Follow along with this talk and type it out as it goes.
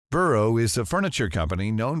Burrow is a furniture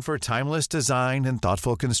company known for timeless design and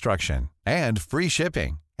thoughtful construction, and free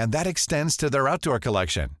shipping, and that extends to their outdoor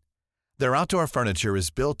collection. Their outdoor furniture is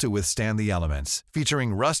built to withstand the elements,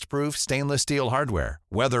 featuring rust-proof stainless steel hardware,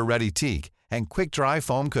 weather-ready teak, and quick-dry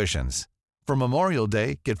foam cushions. For Memorial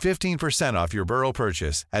Day, get 15% off your Burrow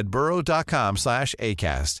purchase at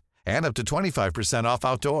burrow.com/ACAST, and up to 25% off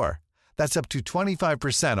outdoor. That's up to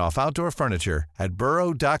 25% off outdoor furniture at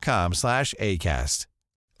burrow.com/ACAST.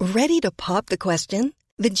 Ready to pop the question?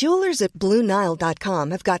 The jewelers at BlueNile.com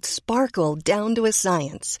have got sparkle down to a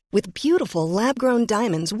science with beautiful lab-grown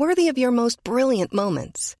diamonds worthy of your most brilliant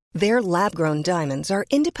moments. Their lab-grown diamonds are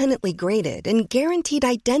independently graded and guaranteed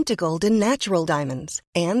identical to natural diamonds,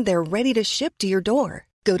 and they're ready to ship to your door.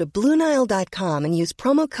 Go to BlueNile.com and use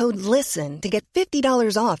promo code LISTEN to get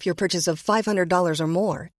 $50 off your purchase of $500 or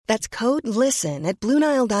more. That's code LISTEN at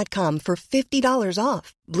BlueNile.com for $50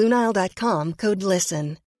 off. BlueNile.com, code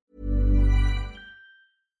LISTEN.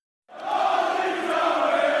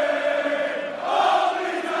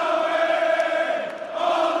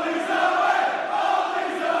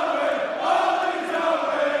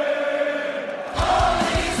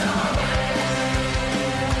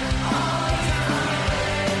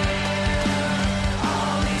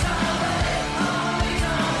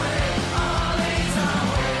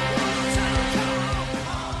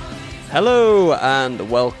 Hello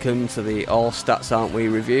and welcome to the All Stats Aren't We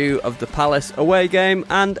review of the Palace away game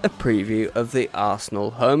and a preview of the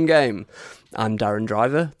Arsenal home game. I'm Darren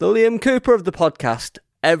Driver, the Liam Cooper of the podcast.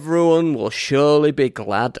 Everyone will surely be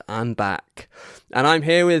glad I'm back. And I'm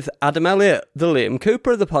here with Adam Elliott, the Liam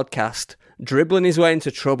Cooper of the podcast, dribbling his way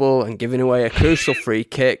into trouble and giving away a crucial free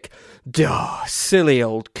kick. Duh, silly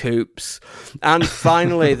old Coops. And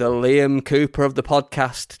finally, the Liam Cooper of the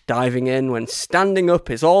podcast, diving in when standing up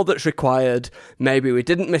is all that's required. Maybe we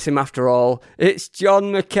didn't miss him after all. It's John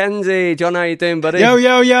McKenzie. John, how you doing, buddy? Yo,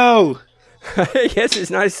 yo, yo! Yes, it's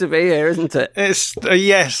nice to be here, isn't it? It's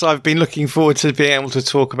yes, I've been looking forward to being able to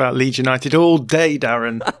talk about Leeds United all day,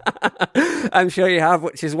 Darren. I'm sure you have,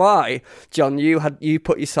 which is why, John, you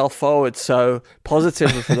put yourself forward so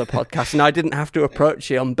positively for the podcast, and I didn't have to approach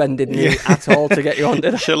you on bended knee at all to get you on,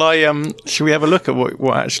 did I? Shall we have a look at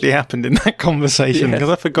what actually happened in that conversation? Because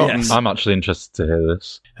I've forgotten. Yes. I'm actually interested to hear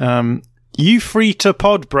this. You free to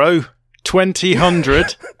pod, bro.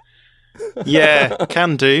 2000. Yeah,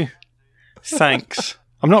 can do. Thanks.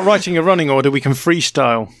 I'm not writing a running order. We can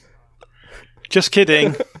freestyle. Just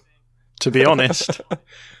kidding. To be honest.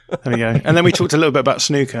 There we go. And then we talked a little bit about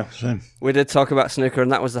snooker. So. We did talk about snooker,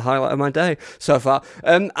 and that was the highlight of my day so far.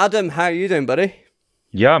 Adam, how are you doing, buddy?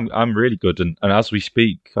 Yeah, I'm really good. And as we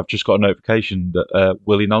speak, I've just got a notification that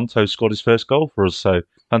Willie Gnonto scored his first goal for us. So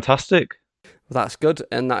fantastic. Well, that's good,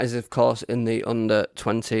 and that is, of course, in the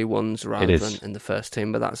under-21s rather than in the first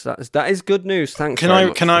team. But that is good news. Thanks.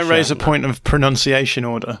 Can I raise a point of pronunciation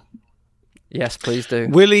order? Yes, please do.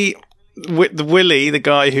 Willie, the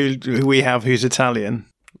guy who we have, who's Italian.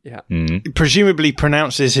 Yeah. Presumably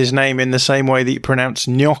pronounces his name in the same way that you pronounce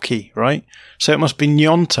gnocchi, right? So it must be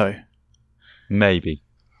Gnonto. Maybe.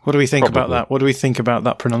 What do we think about that? What do we think about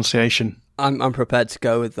that pronunciation? I'm prepared to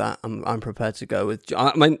go with that. I'm prepared to go with.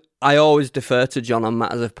 I mean, I always defer to John on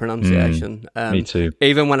matters of pronunciation. Me too.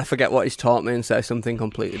 Even when I forget what he's taught me and say something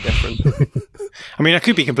completely different. I mean, I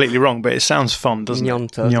could be completely wrong, but it sounds fun, doesn't it?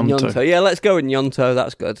 Gnonto. Yeah, let's go with Gnonto.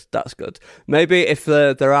 That's good. Maybe if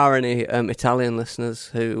there are any Italian listeners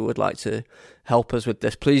who would like to help us with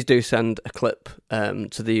this, please do send a clip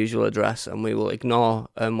to the usual address, and we will ignore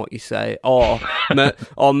what you say, or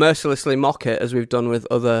mercilessly mock it, as we've done with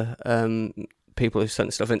other people who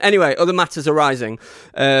sent stuff in. Anyway, other matters arising.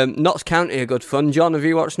 Notts County are good fun. John, have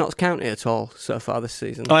you watched Notts County at all so far this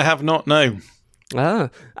season? I have not, no.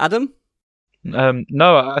 Adam?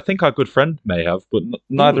 No, I think our good friend may have, but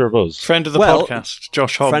neither of us. Friend of the podcast,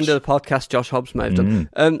 Josh Hobbs. Friend of the podcast, Josh Hobbs may have done.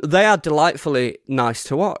 They are delightfully nice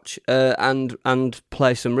to watch and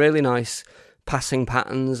play some really nice passing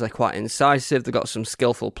patterns. They're quite incisive. They've got some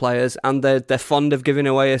skillful players, and they're fond of giving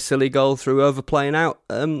away a silly goal through overplaying out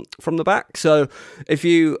from the back. So if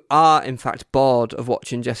you are in fact bored of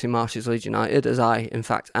watching Jesse Marsh's Leeds United, as I in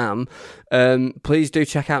fact am, please do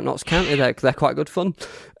check out Notts County. They're quite good fun.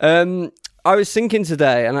 I was thinking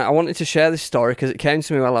today, and I wanted to share this story because it came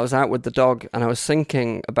to me while I was out with the dog, and I was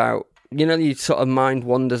thinking about, you sort of mind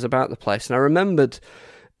wanders about the place, and I remembered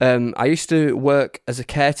I used to work as a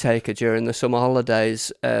caretaker during the summer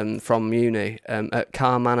holidays from uni at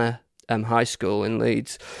Carr Manor high school in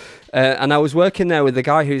Leeds. And I was working there with a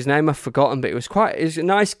guy whose name I've forgotten, but he was a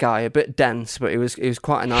nice guy, a bit dense, but he was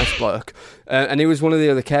quite a nice bloke. And he was one of the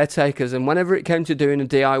other caretakers. And whenever it came to doing a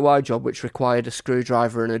DIY job, which required a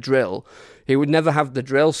screwdriver and a drill, he would never have the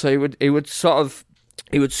drill. So he would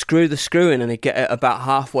screw the screw in, and he'd get it about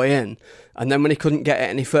halfway in. And then when he couldn't get it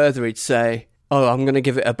any further, he'd say, "Oh, I'm going to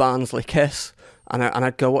give it a Barnsley kiss." And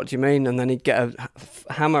I'd go, "What do you mean?" And then he'd get a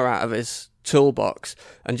hammer out of his toolbox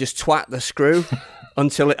and just twat the screw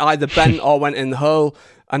until it either bent or went in the hole.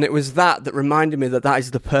 And it was that reminded me that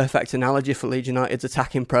is the perfect analogy for Leeds United's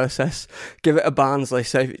attacking process. Give it a Barnsley.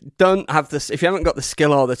 So if you haven't got the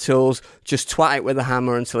skill or the tools, just twat it with a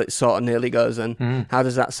hammer until it sort of nearly goes in. How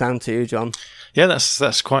does that sound to you, John? Yeah,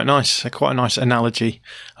 that's quite nice. Quite a nice analogy.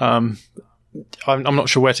 I'm not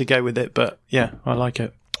sure where to go with it, but yeah, I like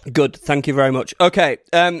it. Good, thank you very much. Okay,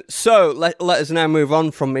 so let us now move on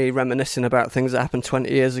from me reminiscing about things that happened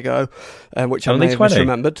 20 years ago, which I may have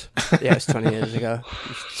misremembered. Yeah, it's 20 years ago.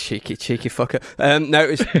 Cheeky fucker. No, it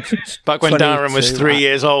was back when Darren was 3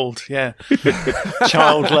 years old. Yeah,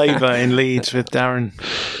 child labour in Leeds with Darren.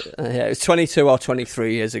 Yeah, it was 22 or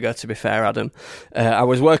 23 years ago, to be fair, Adam. I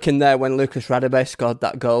was working there when Lucas Radebe scored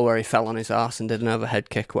that goal where he fell on his arse and did an overhead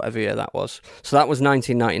kick, whatever year that was. So that was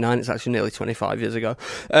 1999. It's actually nearly 25 years ago.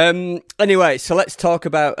 Anyway, so let's talk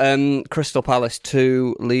about Crystal Palace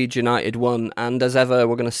 2, Leeds United 1, and as ever,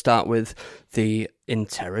 we're going to start with the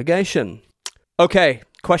interrogation. Okay,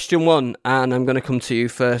 question 1, and I'm going to come to you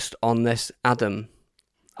first on this, Adam.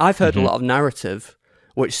 I've heard a lot of narrative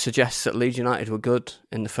which suggests that Leeds United were good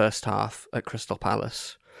in the first half at Crystal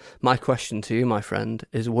Palace. My question to you, my friend,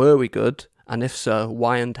 is were we good? And if so,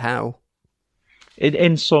 why and how?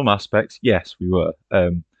 In some aspects, yes, we were.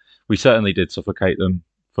 We certainly did suffocate them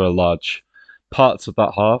for large parts of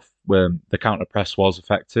that half where the counter-press was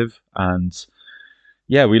effective. And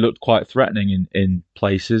yeah, we looked quite threatening in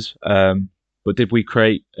places. But did we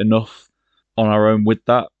create enough on our own with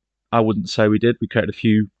that? I wouldn't say we did. We created a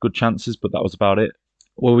few good chances, but that was about it.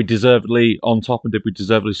 Were we deservedly on top, and did we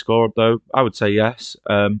deservedly score, though? I would say yes.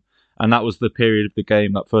 And that was the period of the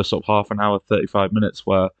game, that first sort of half an hour, 35 minutes,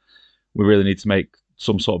 where we really need to make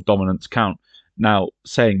some sort of dominance count. Now,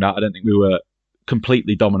 saying that, I don't think we were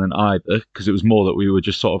completely dominant either, because it was more that we would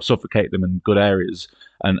just sort of suffocate them in good areas,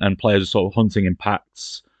 and players were sort of hunting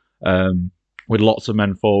impacts with lots of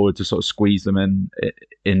men forward to sort of squeeze them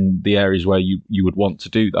in the areas where you would want to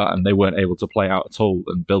do that, and they weren't able to play out at all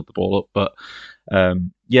and build the ball up. But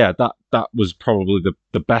yeah, that was probably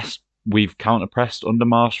the best we've counter-pressed under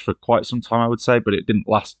Marsch for quite some time, I would say, but it didn't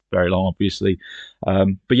last very long, obviously.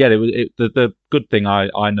 But yeah, the good thing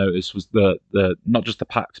I noticed was the not just the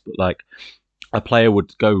packs, but like a player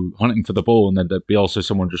would go hunting for the ball, and then there'd be also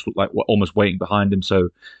someone just like almost waiting behind him. So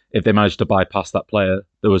if they managed to bypass that player,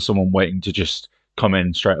 there was someone waiting to just come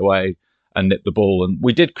in straight away and nip the ball. And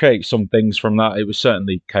we did create some things from that. It was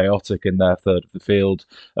certainly chaotic in their third of the field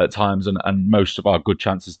at times, and most of our good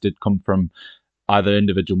chances did come from either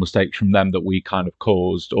individual mistakes from them that we kind of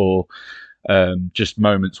caused, or just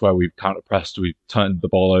moments where we've counter-pressed, we've turned the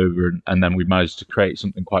ball over, and then we managed to create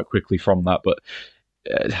something quite quickly from that. But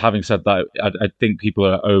having said that, I think people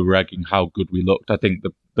are over-egging how good we looked. I think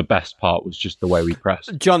the best part was just the way we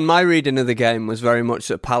pressed. John, my reading of the game was very much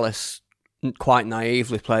that Palace quite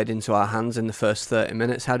naively played into our hands in the first 30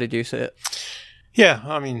 minutes. How did you see it? Yeah,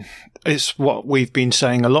 I mean, it's what we've been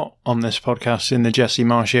saying a lot on this podcast in the Jesse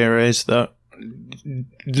Marsch era, is that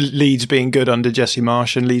Leeds being good under Jesse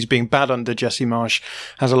Marsch and Leeds being bad under Jesse Marsch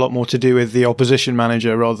has a lot more to do with the opposition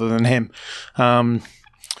manager rather than him.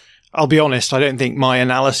 I'll be honest, I don't think my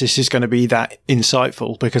analysis is going to be that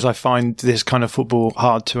insightful, because I find this kind of football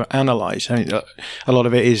hard to analyse. I mean, a lot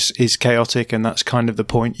of it is chaotic, and that's kind of the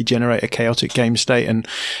point. You generate a chaotic game state and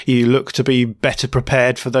you look to be better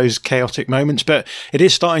prepared for those chaotic moments. But it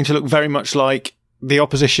is starting to look very much like the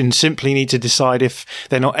opposition simply need to decide if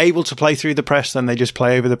they're not able to play through the press, then they just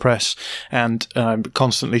play over the press and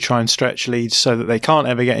constantly try and stretch Leeds so that they can't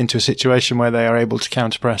ever get into a situation where they are able to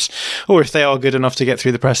counter-press. Or if they are good enough to get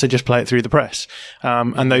through the press, they just play it through the press.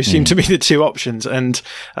 And those seem to be the two options. And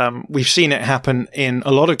we've seen it happen in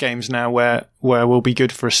a lot of games now where we'll be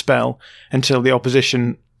good for a spell until the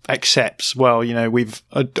opposition accepts, well, you know, we've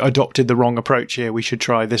adopted the wrong approach here, we should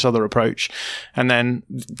try this other approach. And then,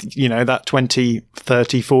 you know, that 20,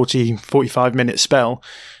 30, 40, 45 minute spell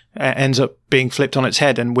ends up being flipped on its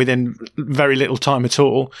head, and within very little time at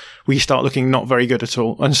all, we start looking not very good at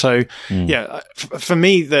all. And so, for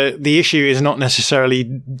me, the issue is not necessarily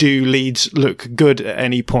do Leeds look good at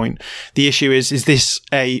any point. The issue is this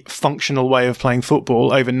a functional way of playing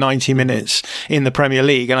football over 90 minutes in the Premier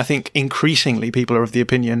League? And I think increasingly people are of the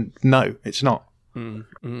opinion, no, it's not.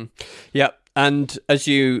 Yeah, and as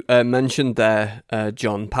you mentioned there,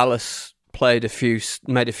 John, Palace made a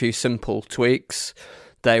few simple tweaks.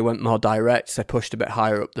 They went more direct. They pushed a bit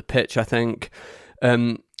higher up the pitch, I think.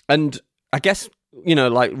 And I guess,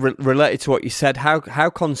 related to what you said, how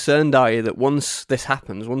concerned are you that once this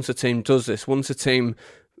happens, once a team does this, once a team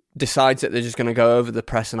decides that they're just going to go over the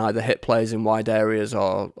press and either hit players in wide areas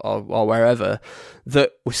or wherever,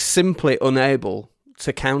 that we're simply unable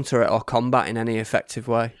to counter it or combat in any effective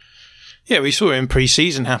way? Yeah, we saw it in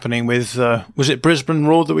pre-season happening with, was it Brisbane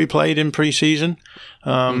Roar that we played in pre-season?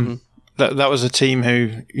 That was a team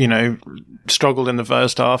who, struggled in the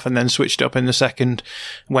first half and then switched up in the second,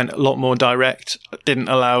 went a lot more direct, didn't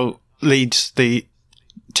allow Leeds the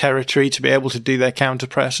territory to be able to do their counter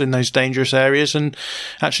press in those dangerous areas, and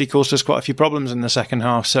actually caused us quite a few problems in the second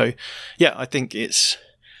half. So, yeah, I think it's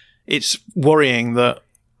worrying that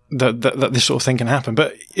this sort of thing can happen.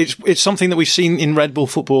 But it's something that we've seen in Red Bull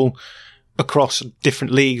football across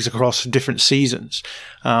different leagues, across different seasons.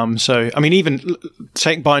 So, I mean, even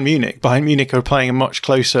take Bayern Munich. Bayern Munich are playing a much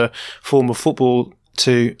closer form of football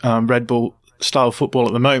to Red Bull style football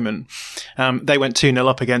at the moment. They went 2-0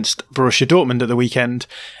 up against Borussia Dortmund at the weekend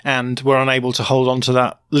and were unable to hold on to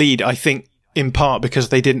that lead, I think, in part because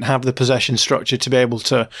they didn't have the possession structure to be able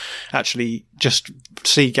to actually just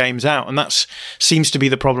see games out. And that seems to be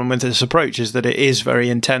the problem with this approach, is that it is very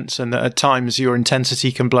intense, and that at times your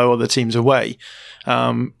intensity can blow other teams away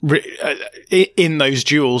in those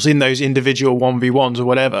duels, in those individual 1v1s or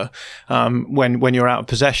whatever, when you're out of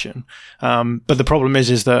possession. But the problem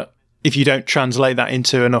is that if you don't translate that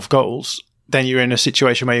into enough goals, then you're in a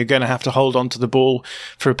situation where you're going to have to hold on to the ball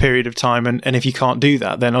for a period of time. And if you can't do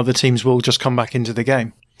that, then other teams will just come back into the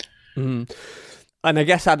game. And I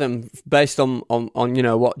guess, Adam, based on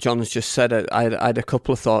what John has just said, I had a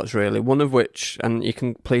couple of thoughts, really. One of which, and you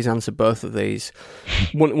can please answer both of these,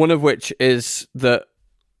 one of which is that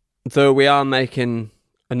though we are making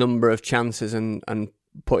a number of chances and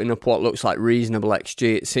putting up what looks like reasonable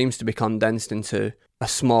XG, it seems to be condensed into a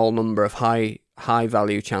small number of high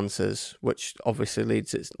value chances, which obviously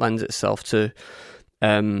lends itself to,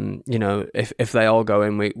 if they all go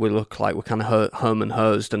in, we look like we're kind of home and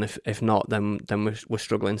hosed, and if not, then we're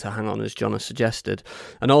struggling to hang on, as John has suggested.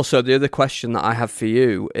 And also, the other question that I have for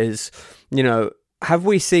you is, have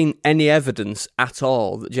we seen any evidence at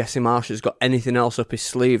all that Jesse Marsch has got anything else up his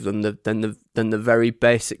sleeve than the very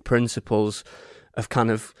basic principles of kind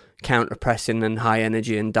of counter pressing and high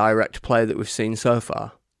energy and direct play that we've seen so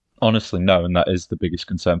far? Honestly, no, and that is the biggest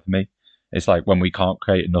concern for me. It's like when we can't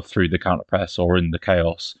create enough through the counter press or in the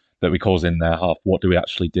chaos that we cause in their half, what do we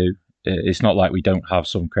actually do? It's not like we don't have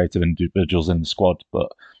some creative individuals in the squad,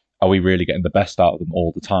 but are we really getting the best out of them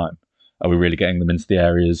all the time? Are we really getting them into the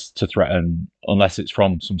areas to threaten, unless it's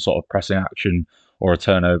from some sort of pressing action or a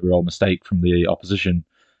turnover or mistake from the opposition?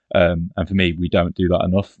 And for me, we don't do that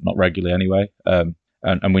enough, not regularly anyway.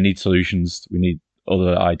 And we need solutions. We need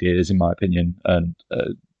other ideas, in my opinion. And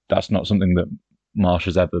that's not something that Marsch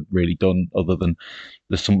has ever really done, other than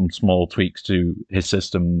there's some small tweaks to his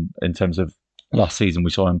system. In terms of last season, we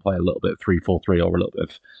saw him play a little bit 3-4-3 or a little bit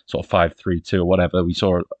of sort of 5-3-2 or whatever. We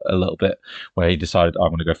saw a little bit where he decided, I'm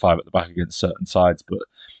going to go 5 at the back against certain sides. But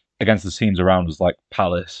against the teams around us like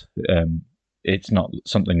Palace, it's not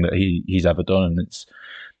something that he's ever done. And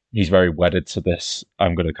he's very wedded to this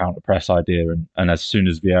I'm going to counter press idea. And as soon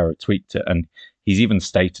as Vieira tweaked it, and he's even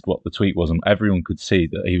stated what the tweet was, and everyone could see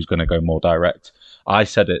that he was going to go more direct. I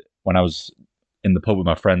said it when I was in the pub with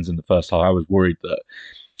my friends in the first half. I was worried that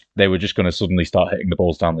they were just going to suddenly start hitting the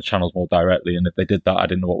balls down the channels more directly. And if they did that, I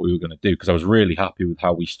didn't know what we were going to do, because I was really happy with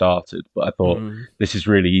how we started. But I thought this is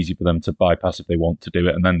really easy for them to bypass if they want to do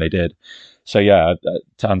it. And then they did. So, yeah,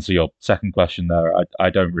 to answer your second question there, I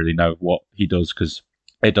don't really know what he does, because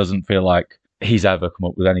it doesn't feel like he's ever come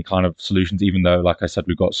up with any kind of solutions, even though, like I said,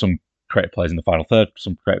 we've got some creative players in the final third,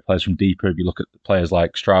 some creative players from deeper. If you look at the players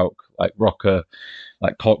like Strauch, like Rocker,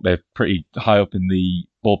 like Koch, they're pretty high up in the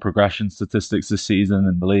ball progression statistics this season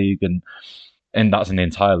in the league, and that's in the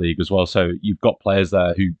entire league as well. So you've got players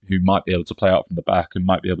there who might be able to play out from the back and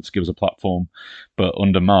might be able to give us a platform, but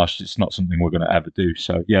under Marsch, it's not something we're going to ever do.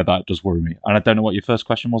 So yeah, that does worry me. And I don't know what your first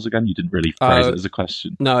question was again. You didn't really phrase it as a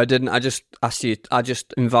question. No, I didn't. I just asked you. I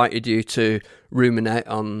just invited you to ruminate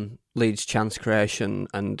on Leeds' chance creation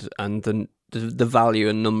and the the value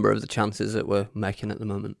and number of the chances that we're making at the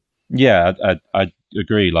moment. Yeah, I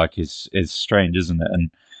agree. Like, it's strange, isn't it?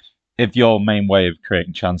 And if your main way of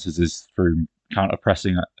creating chances is through counter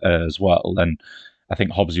pressing as well, then I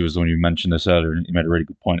think Hobbsy was the one who mentioned this earlier, and he made a really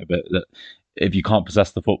good point of it, that if you can't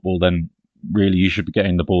possess the football, then really you should be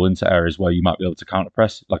getting the ball into areas where you might be able to counter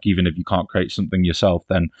press. Like, even if you can't create something yourself,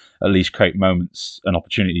 then at least create moments and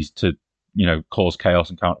opportunities to, cause chaos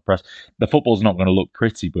and counter press. The football's not going to look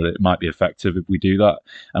pretty, but it might be effective if we do that.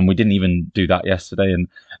 And we didn't even do that yesterday.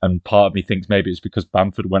 And part of me thinks maybe it's because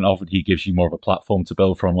Bamford went off and he gives you more of a platform to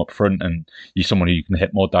build from up front, and you're someone who you can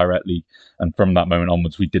hit more directly. And from that moment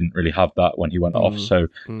onwards, we didn't really have that when he went off. So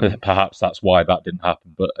perhaps that's why that didn't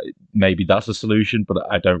happen. But maybe that's a solution, but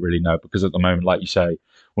I don't really know, because at the moment, like you say,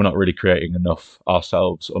 we're not really creating enough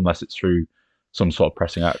ourselves unless it's through some sort of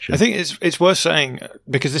pressing action. I think it's worth saying,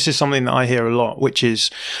 because this is something that I hear a lot, which is,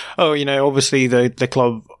 obviously the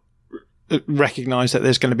club recognise that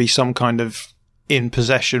there's going to be some kind of in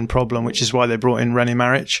possession problem, which is why they brought in René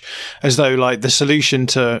Maric, as though like the solution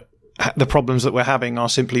to the problems that we're having are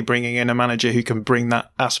simply bringing in a manager who can bring that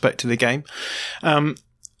aspect to the game.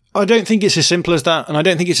 I don't think it's as simple as that, and I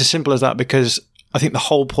don't think it's as simple as that because I think the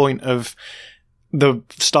whole point of the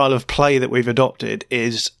style of play that we've adopted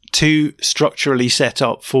is too structurally set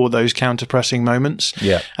up for those counter-pressing moments.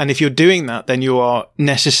 Yeah. And if you're doing that, then you are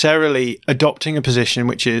necessarily adopting a position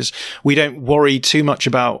which is, we don't worry too much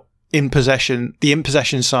about the in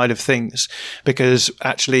possession side of things, because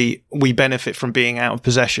actually we benefit from being out of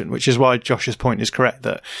possession, which is why Josh's point is correct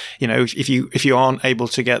that, if you aren't able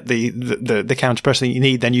to get the counter press that you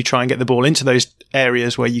need, then you try and get the ball into those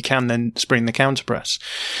areas where you can then spring the counter press.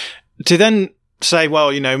 To then say,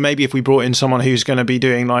 well, maybe if we brought in someone who's going to be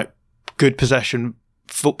doing like good possession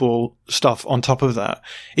football stuff on top of that,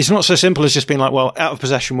 it's not so simple as just being like, well, out of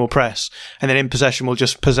possession we'll press, and then in possession we'll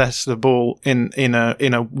just possess the ball in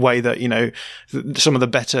a way that some of the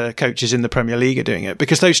better coaches in the Premier League are doing it,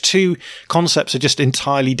 because those two concepts are just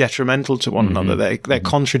entirely detrimental to one another. They're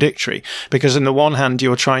contradictory, because on the one hand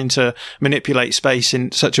you're trying to manipulate space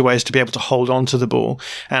in such a way as to be able to hold on to the ball,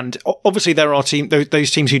 and obviously there are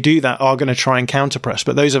those teams who do that are going to try and counter press,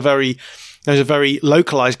 but those are very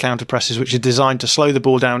localized counter presses which are designed to slow the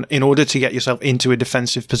ball down in order to get yourself into a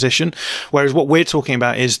defensive position. Whereas what we're talking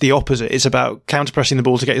about is the opposite. It's about counter pressing the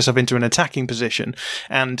ball to get yourself into an attacking position.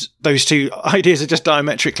 And those two ideas are just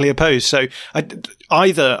diametrically opposed. So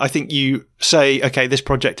I think you say, okay, this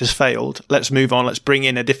project has failed. Let's move on. Let's bring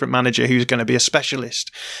in a different manager who's going to be a specialist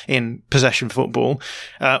in possession football.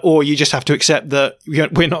 Or you just have to accept that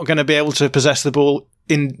we're not going to be able to possess the ball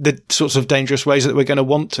in the sorts of dangerous ways that we're going to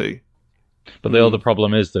want to. But the other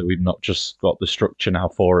problem is that we've not just got the structure now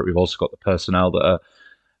for it, we've also got the personnel that are,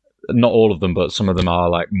 not all of them, but some of them are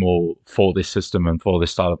like more for this system and for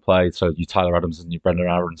this style of play. So you Tyler Adams and your Brendan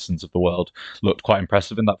Aronsons of the world looked quite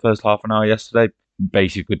impressive in that first half an hour yesterday,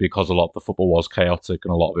 basically because a lot of the football was chaotic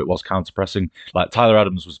and a lot of it was counter-pressing. Like, Tyler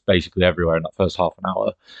Adams was basically everywhere in that first half an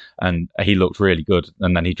hour, and he looked really good.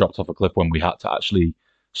 And then he dropped off a cliff when we had to actually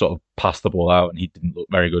sort of pass the ball out, and he didn't look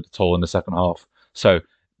very good at all in the second half. So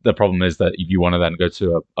the problem is that if you want to then go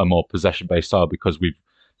to a more possession-based style because we've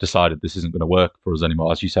decided this isn't going to work for us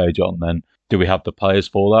anymore, as you say, John, then do we have the players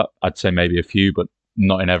for that? I'd say maybe a few, but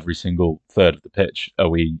not in every single third of the pitch are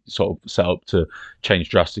we sort of set up to change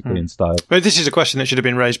drastically in style. But this is a question that should have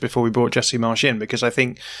been raised before we brought Jesse Marsch in, because I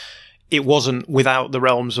think it wasn't without the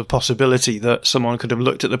realms of possibility that someone could have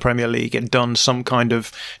looked at the Premier League and done some kind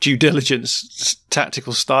of due diligence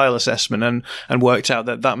tactical style assessment and worked out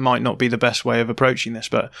that might not be the best way of approaching this.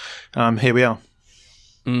 But here we are.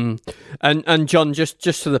 And John, just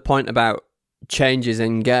to the point about changes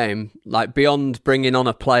in game, like beyond bringing on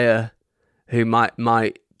a player who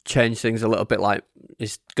might change things a little bit, like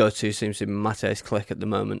his go-to seems to be Matthijs Klich at the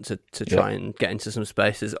moment to try and get into some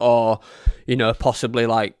spaces, or possibly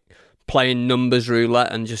like playing numbers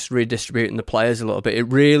roulette and just redistributing the players a little bit. It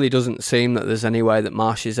really doesn't seem that there's any way that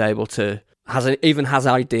Marsch is able to has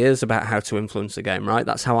ideas about how to influence the game, right?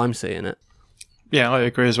 That's how I'm seeing it. Yeah, I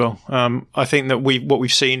agree as well. I think that what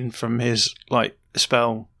we've seen from his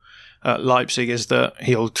spell at Leipzig is that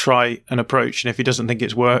he'll try an approach, and if he doesn't think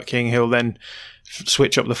it's working, he'll then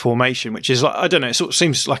switch up the formation, which is I don't know, it sort of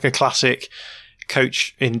seems like a classic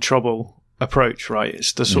coach in trouble approach, right?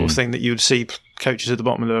 It's the sort of thing that you'd see coaches at the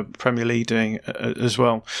bottom of the Premier League doing as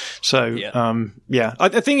well. So, I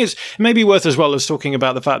think it's maybe worth as well as talking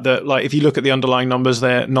about the fact that, like, if you look at the underlying numbers,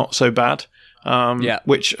 they're not so bad.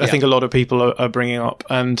 Which I think a lot of people are bringing up.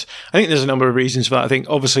 And I think there's a number of reasons for that. I think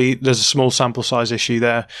obviously there's a small sample size issue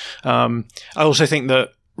there. I also think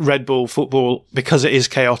that Red Bull football, because it is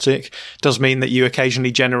chaotic, does mean that you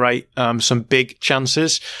occasionally generate some big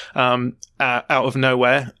chances out of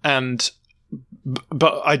nowhere.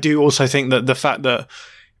 But I do also think that the fact that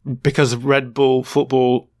because Red Bull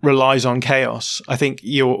football relies on chaos, I think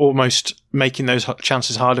you're almost making those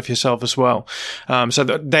chances harder for yourself as well. So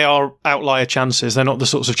that they are outlier chances. They're not the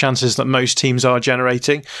sorts of chances that most teams are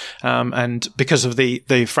generating. And because of the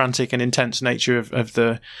frantic and intense nature of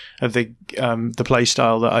the play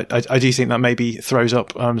style, that I do think that maybe throws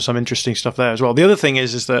up some interesting stuff there as well. The other thing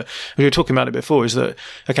is that we were talking about it before, is that,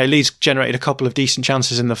 okay, Leeds generated a couple of decent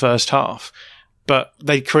chances in the first half, but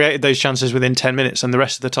they created those chances within 10 minutes, and the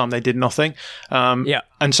rest of the time they did nothing.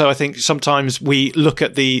 And so I think sometimes we look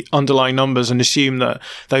at the underlying numbers and assume that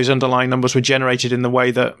those underlying numbers were generated in the way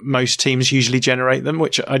that most teams usually generate them,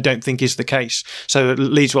 which I don't think is the case. So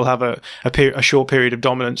Leeds will have a short period of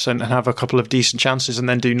dominance and have a couple of decent chances and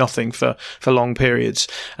then do nothing for long periods.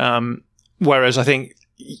 Whereas I think,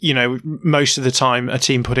 most of the time a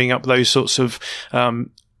team putting up those sorts of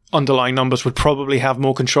underlying numbers would probably have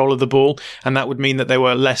more control of the ball, and that would mean that they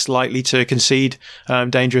were less likely to concede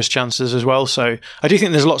dangerous chances as well. So I do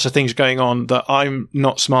think there's lots of things going on that I'm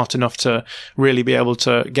not smart enough to really be able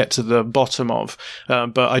to get to the bottom of,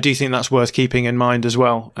 but I do think that's worth keeping in mind as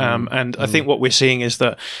well. And I think what we're seeing is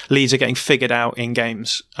that Leeds are getting figured out in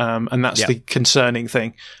games, and that's the concerning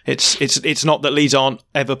thing. It's not that Leeds aren't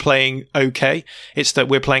ever playing okay, it's that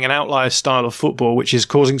we're playing an outlier style of football which is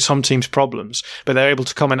causing some teams problems, but they're able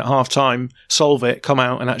to come in at half time, solve it, come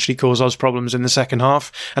out and actually cause us problems in the second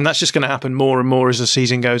half. And that's just going to happen more and more as the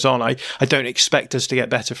season goes on. I don't expect us to get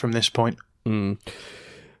better from this point.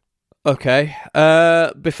 Okay.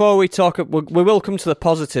 Before we talk, we will come to the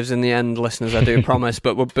positives in the end, listeners, I do promise.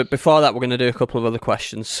 But before that, we're going to do a couple of other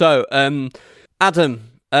questions. So, Adam,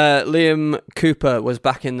 Liam Cooper was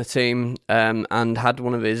back in the team and had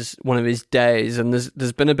one of his days, and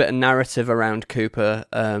there's been a bit of narrative around Cooper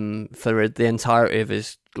for the entirety of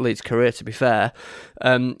his Leeds career, to be fair.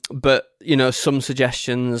 But some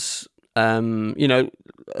suggestions.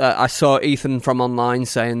 I saw Ethan from online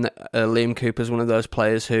saying that Liam Cooper's one of those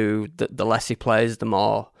players who the less he plays, the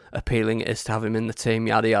more appealing it is to have him in the team.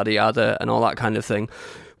 Yada yada yada, and all that kind of thing.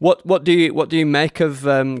 What do you make of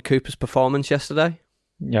Cooper's performance yesterday?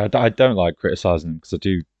 Yeah, I don't like criticising him because I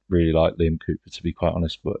do really like Liam Cooper, to be quite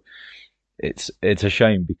honest. But it's a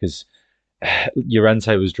shame because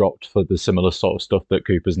Llorente was dropped for the similar sort of stuff that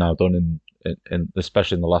Cooper's now done in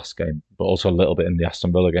especially in the last game, but also a little bit in the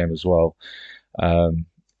Aston Villa game as well.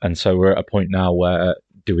 And so we're at a point now where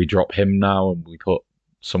do we drop him now and we put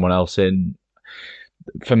someone else in?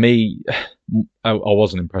 For me, I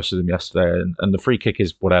wasn't impressed with him yesterday, and the free kick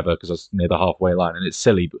is whatever because it's near the halfway line and it's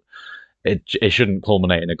silly, but it shouldn't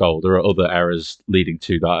culminate in a goal. There are other errors leading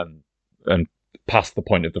to that and past the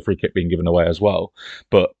point of the free kick being given away as well.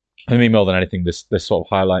 But I mean, more than anything, this sort of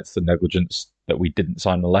highlights the negligence that we didn't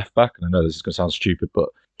sign the left back. And I know this is going to sound stupid, but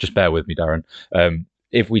just bear with me, Darren.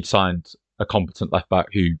 If we'd signed a competent left back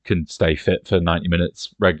who can stay fit for 90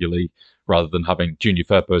 minutes regularly, rather than having Junior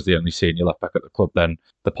Firpo as the only senior left back at the club, then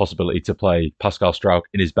the possibility to play Pascal Struijk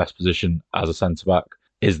in his best position as a centre back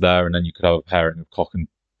is there, and then you could have a pairing of Koch and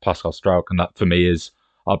Pascal Struijk, and that for me is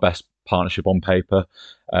our best partnership on paper.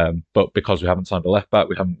 But because we haven't signed a left back,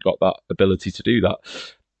 we haven't got that ability to do that.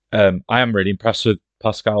 I am really impressed with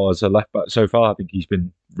Pascal as a left back so far. I think he's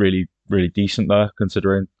been really, really decent there,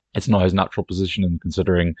 considering it's not his natural position and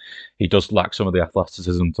considering he does lack some of the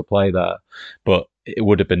athleticism to play there. But it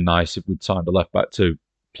would have been nice if we'd signed a left back to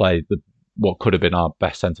play what could have been our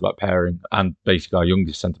best centre back pairing and basically our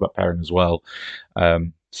youngest centre back pairing as well.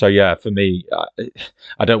 So yeah, for me,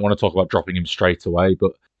 I don't want to talk about dropping him straight away,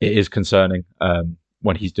 but it is concerning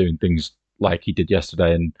when he's doing things like he did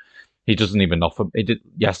yesterday, and he doesn't even offer. He did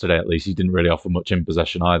yesterday, at least. He didn't really offer much in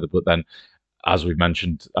possession either. But then, as we've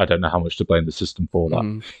mentioned, I don't know how much to blame the system for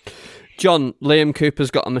that. John, Liam Cooper's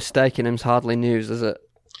got a mistake in him's hardly news, is it?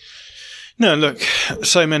 No, look,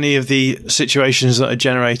 so many of the situations that are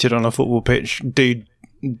generated on a football pitch do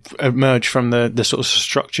emerge from the sort of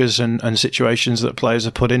structures and situations that players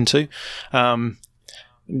are put into.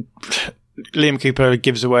 Liam Cooper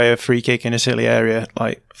gives away a free kick in a silly area.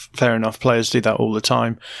 Like, fair enough, players do that all the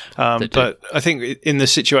time. But I think in the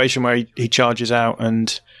situation where he charges out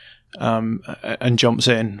and jumps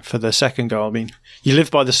in for the second goal, I mean, you live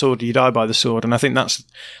by the sword, you die by the sword, and I think that's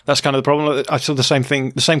kind of the problem. I saw the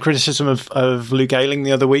same criticism of Luke Ayling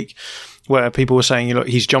the other week, where people were saying, look,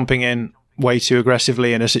 he's jumping in way too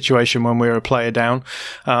aggressively in a situation when we're a player down.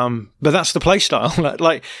 But that's the play style.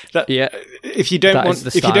 like that. Yeah. If you don't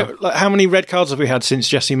how many red cards have we had since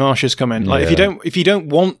Jesse Marsh has come in? Like, if you don't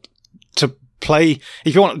want to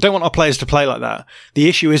don't want our players to play like that, the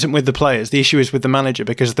issue isn't with the players. The issue is with the manager,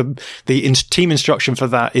 because the team instruction for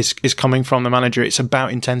that is coming from the manager. It's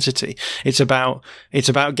about intensity. It's about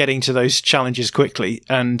getting to those challenges quickly,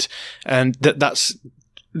 and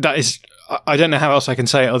that is. I don't know how else I can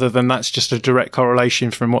say it other than that's just a direct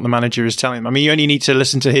correlation from what the manager is telling them. I mean, you only need to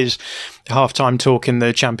listen to his halftime talk in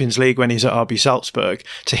the Champions League when he's at RB Salzburg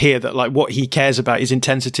to hear that, like, what he cares about is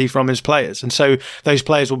intensity from his players. And so those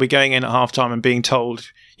players will be going in at halftime and being told,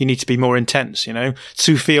 you need to be more intense,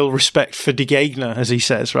 to feel respect for Die Gegner, as he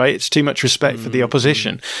says, right? It's too much respect for the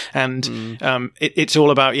opposition. And it's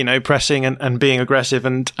all about, pressing and being aggressive.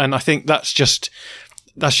 And I think that's just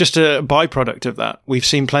a byproduct of that. We've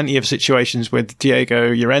seen plenty of situations with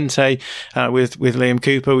Diego Llorente, with Liam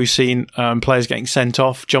Cooper. We've seen players getting sent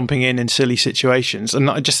off, jumping in silly situations. And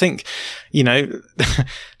I just think,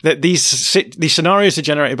 that these scenarios are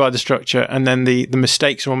generated by the structure, and then the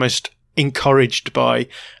mistakes are almost encouraged by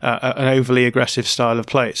an overly aggressive style of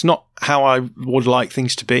play. It's not how I would like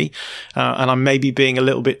things to be, and I'm maybe being a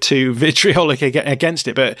little bit too vitriolic against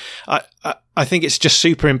it, but I think it's just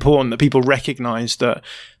super important that people recognise that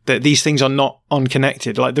these things are not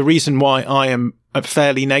unconnected. Like, the reason why I am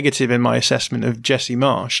fairly negative in my assessment of Jesse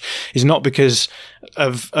Marsch is not because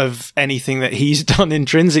of anything that he's done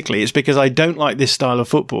intrinsically. It's because I don't like this style of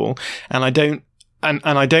football, and I don't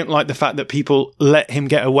like the fact that people let him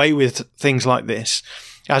get away with things like this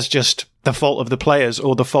as just the fault of the players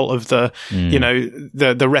or the fault of the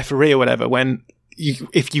referee or whatever. When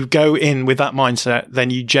if you go in with that mindset,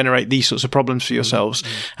 then you generate these sorts of problems for yourselves,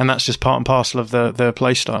 and that's just part and parcel of the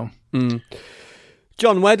play style.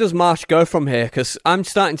 John, where does Marsch go from here? Because I'm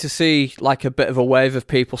starting to see like a bit of a wave of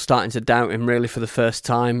people starting to doubt him really for the first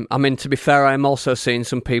time. I mean, to be fair, I'm also seeing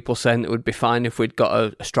some people saying it would be fine if we'd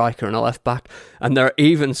got a striker and a left back, and there are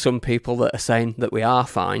even some people that are saying that we are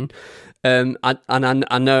fine.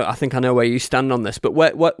 I think I know where you stand on this. But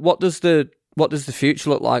what does the future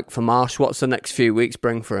look like for Marsch? What's the next few weeks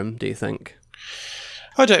bring for him, do you think?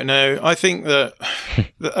 I don't know. I think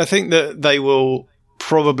that they will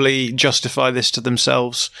probably justify this to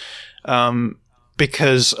themselves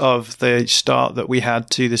because of the start that we had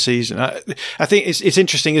to the season. I think it's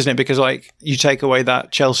interesting, isn't it? Because, like, you take away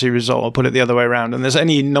that Chelsea result, or put it the other way around, and there's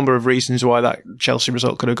any number of reasons why that Chelsea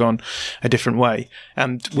result could have gone a different way.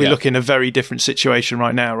 And we look in a very different situation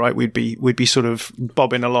right now, right? We'd be sort of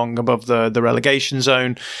bobbing along above the relegation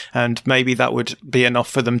zone, and maybe that would be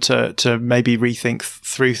enough for them to maybe rethink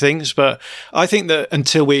through things. But I think that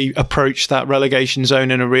until we approach that relegation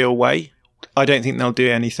zone in a real way, I don't think they'll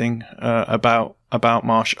do anything about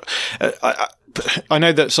Marsch. I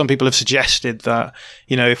know that some people have suggested that,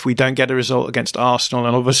 if we don't get a result against Arsenal,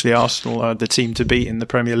 and obviously Arsenal are the team to beat in the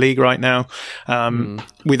Premier League right now,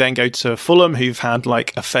 we then go to Fulham, who've had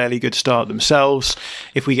like a fairly good start themselves.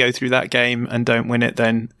 If we go through that game and don't win it,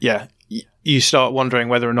 then you start wondering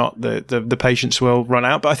whether or not the patience will run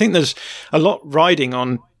out. But I think there's a lot riding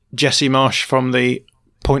on Jesse Marsch from the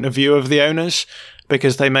point of view of the owners,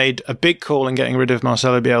 because they made a big call in getting rid of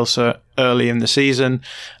Marcelo Bielsa early in the season,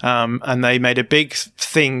 and they made a big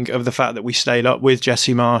thing of the fact that we stayed up with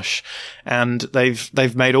Jesse Marsch, and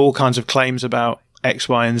they've made all kinds of claims about X,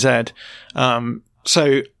 Y, and Z.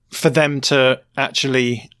 So for them to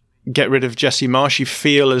actually get rid of Jesse Marsch, you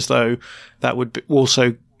feel as though that would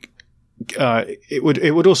also it would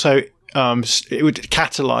catalyse,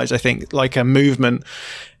 I think, like a movement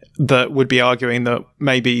that would be arguing that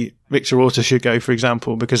maybe Victor Orta should go, for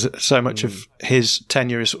example, because so much of his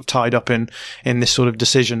tenure is sort of tied up in this sort of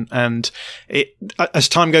decision. And as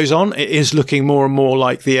time goes on, it is looking more and more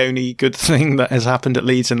like the only good thing that has happened at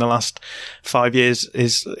Leeds in the last 5 years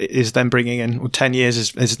is them bringing in, or 10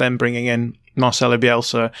 years is them bringing in Marcelo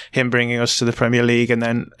Bielsa, him bringing us to the Premier League, and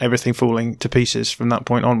then everything falling to pieces from that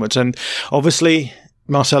point onwards. And obviously,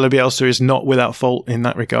 Marcelo Bielsa is not without fault in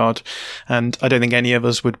that regard, and I don't think any of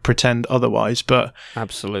us would pretend otherwise. But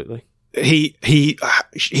absolutely, he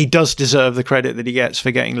does deserve the credit that he gets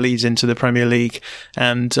for getting Leeds into the Premier League.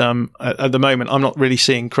 And at the moment, I'm not really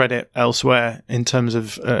seeing credit elsewhere in terms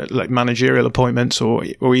of like managerial appointments or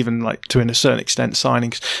even like to a certain extent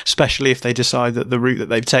signings, especially if they decide that the route that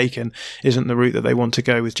they've taken isn't the route that they want to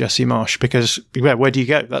go with Jesse Marsch. Because where do you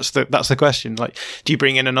go? That's the question. Like, do you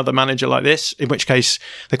bring in another manager like this? In which case,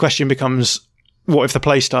 the question becomes, what if the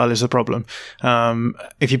play style is the problem?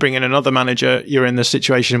 If you bring in another manager, you're in the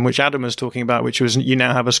situation which Adam was talking about, which was you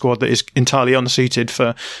now have a squad that is entirely unsuited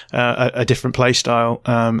for a different play style.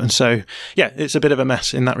 And so, it's a bit of a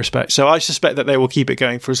mess in that respect. So I suspect that they will keep it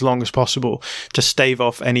going for as long as possible to stave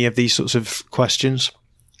off any of these sorts of questions.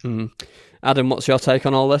 Adam, what's your take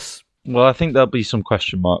on all this? Well, I think there'll be some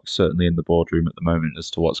question marks certainly in the boardroom at the moment as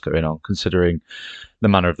to what's going on, considering the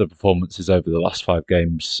manner of the performances over the last 5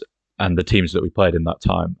 games and the teams that we played in that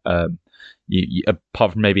time.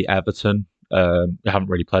 Apart from maybe Everton, we haven't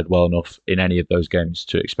really played well enough in any of those games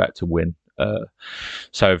to expect to win.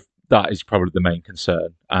 So that is probably the main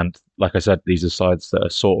concern. And like I said, these are sides that are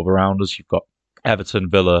sort of around us. You've got Everton,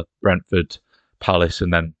 Villa, Brentford, Palace,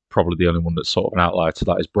 and then probably the only one that's sort of an outlier to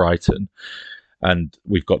that is Brighton. And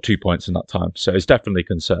we've got 2 points in that time. So it's definitely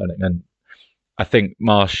concerning. And I think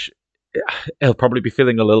Marsch, he'll probably be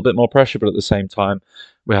feeling a little bit more pressure, but at the same time,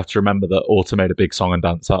 we have to remember that Orta made a big song and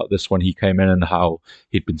dance out of this when he came in, and how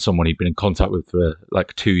he'd been someone he'd been in contact with for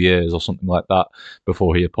like 2 years or something like that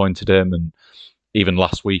before he appointed him. And even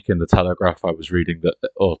last week in the Telegraph, I was reading that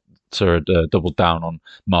Orta had doubled down on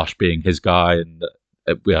Marsch being his guy, and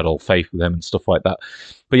we had all faith with him and stuff like that.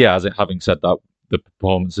 But yeah, having said that, the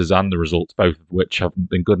performances and the results, both of which haven't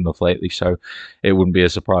been good enough lately. So it wouldn't be a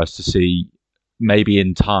surprise to see maybe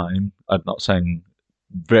in time, I'm not saying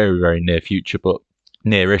very, very near future, but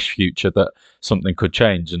nearish future, that something could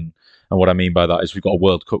change. And what I mean by that is we've got a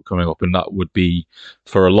World Cup coming up, and that would be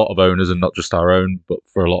for a lot of owners, and not just our own, but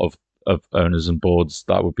for a lot of owners and boards,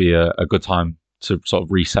 that would be a good time to sort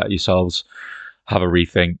of reset yourselves, have a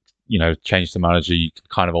rethink, change the manager. You can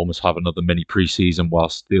kind of almost have another mini pre-season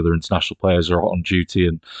whilst the other international players are on duty,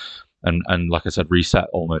 and like I said, reset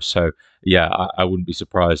almost. So yeah, I wouldn't be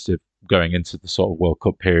surprised if going into the sort of World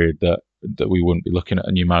Cup period that we wouldn't be looking at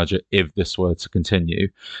a new manager if this were to continue.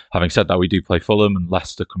 Having said that, we do play Fulham and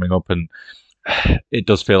Leicester coming up, and it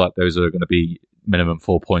does feel like those are going to be minimum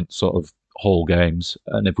 4 point sort of whole games.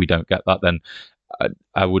 And if we don't get that, then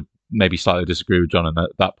I would maybe slightly disagree with John. And at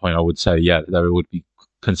that point, I would say, yeah, there would be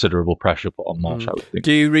considerable pressure put on Marsch, I would think.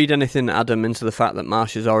 Do you read anything, Adam, into the fact that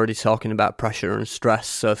Marsch is already talking about pressure and stress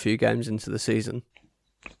so few games into the season?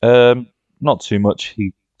 Not too much.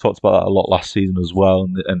 He talked about that a lot last season as well,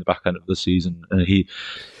 in the back end of the season. And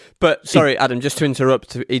sorry, Adam, just to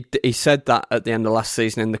interrupt, he said that at the end of last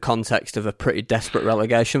season in the context of a pretty desperate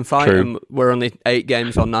relegation fight. True. And we're only 8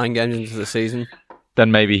 games or 9 games into the season. Then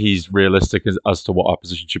maybe he's realistic as to what our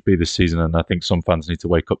position should be this season, and I think some fans need to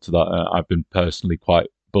wake up to that. I've been personally quite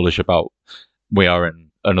bullish about we are in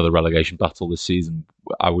another relegation battle this season.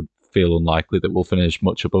 I would feel unlikely that we'll finish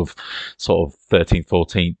much above sort of 13th,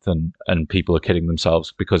 14th, and people are kidding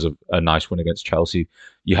themselves because of a nice win against Chelsea.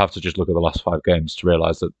 You have to just look at the last 5 games to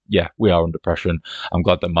realise that, yeah, we are under pressure, and I'm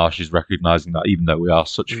glad that Marsch is recognising that, even though we are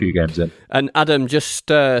such few games in. And Adam, just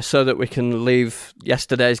so that we can leave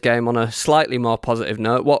yesterday's game on a slightly more positive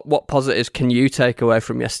note, what positives can you take away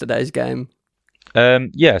from yesterday's game?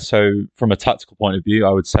 So from a tactical point of view,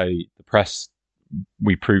 I would say the press,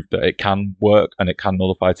 we proved that it can work and it can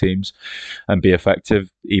nullify teams and be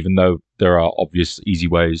effective, even though there are obvious easy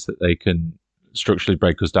ways that they can structurally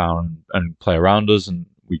break us down and play around us. And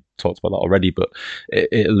we talked about that already, but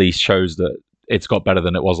it at least shows that it's got better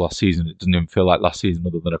than it was last season. It doesn't even feel like last season,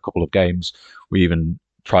 other than a couple of games. We even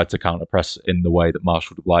tried to counter press in the way that Marsch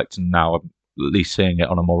would have liked, and now I'm at least seeing it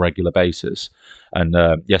on a more regular basis. And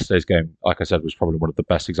yesterday's game, like I said, was probably one of the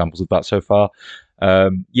best examples of that so far.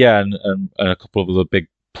 And a couple of other big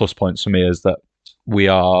plus points for me is that we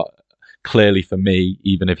are clearly, for me,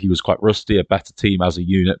 even if he was quite rusty, a better team as a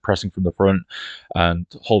unit, pressing from the front and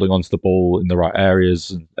holding onto the ball in the right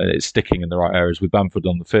areas, and it's sticking in the right areas with Bamford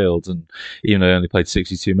on the field. And even though they only played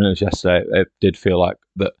 62 minutes yesterday, it did feel like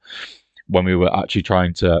that when we were actually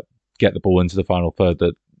trying to get the ball into the final third,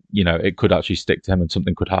 that it could actually stick to him and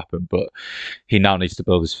something could happen. But he now needs to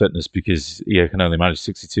build his fitness, because he can only manage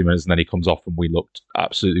 62 minutes and then he comes off, and we looked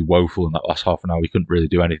absolutely woeful in that last half an hour. We couldn't really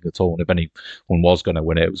do anything at all. And if anyone was going to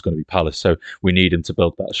win it, it was going to be Palace. So we need him to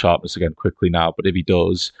build that sharpness again quickly now. But if he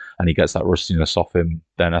does and he gets that rustiness off him,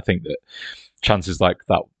 then I think that chances like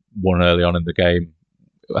that one early on in the game,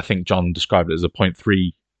 I think John described it as a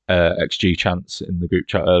 0.3 XG chance in the group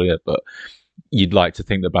chat earlier. But you'd like to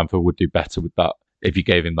think that Bamford would do better with that if you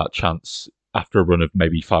gave him that chance after a run of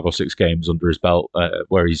maybe 5 or 6 games under his belt,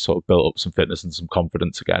 where he's sort of built up some fitness and some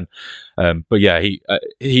confidence again. But yeah,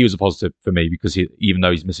 he was a positive for me, because even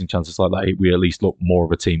though he's missing chances like that, we at least look more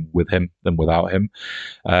of a team with him than without him.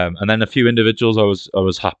 And then a few individuals I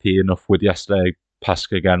was happy enough with yesterday.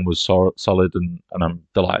 Pasca again was solid, and I'm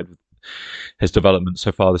delighted with his development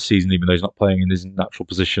so far this season, even though he's not playing in his natural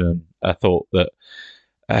position. And I thought that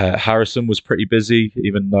Harrison was pretty busy,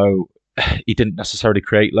 even though he didn't necessarily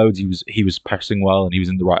create loads. He was pressing well, and he was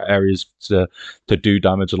in the right areas to do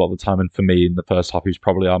damage a lot of the time. And for me, in the first half, he was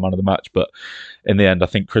probably our man of the match. But in the end, I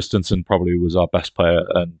think Christensen probably was our best player,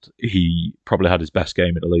 and he probably had his best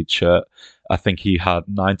game in a Leeds shirt. I think he had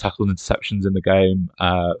 9 tackle interceptions in the game,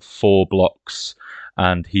 4 blocks,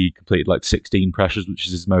 and he completed like 16 pressures, which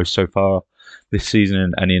is his most so far this season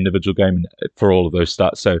in any individual game for all of those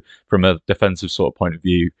stats. So from a defensive sort of point of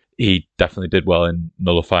view, he definitely did well in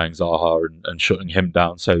nullifying Zaha and shutting him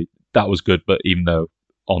down. So that was good. But even though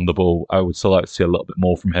on the ball, I would still like to see a little bit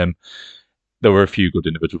more from him. There were a few good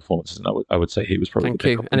individual performances, and I would say he was probably Thank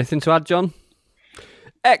you. Anything to add, John?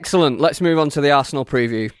 Excellent. Let's move on to the Arsenal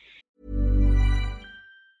preview.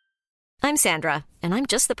 I'm Sandra, and I'm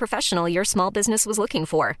just the professional your small business was looking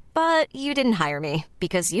for. But you didn't hire me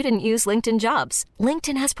because you didn't use LinkedIn Jobs.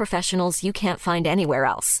 LinkedIn has professionals you can't find anywhere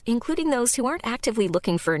else, including those who aren't actively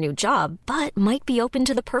looking for a new job, but might be open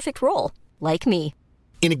to the perfect role, like me.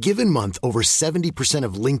 In a given month, over 70%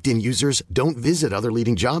 of LinkedIn users don't visit other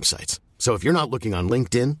leading job sites. So if you're not looking on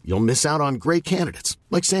LinkedIn, you'll miss out on great candidates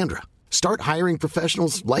like Sandra. Start hiring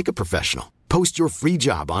professionals like a professional. Post your free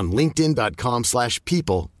job on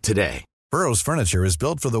linkedin.com/people today. Burrow's furniture is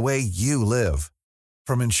built for the way you live.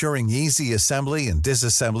 From ensuring easy assembly and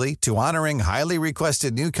disassembly to honoring highly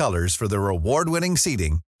requested new colors for their award-winning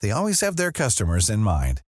seating, they always have their customers in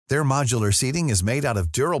mind. Their modular seating is made out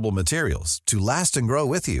of durable materials to last and grow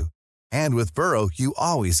with you. And with Burrow, you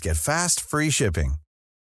always get fast, free shipping.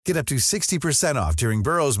 Get up to 60% off during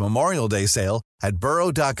Burrow's Memorial Day sale at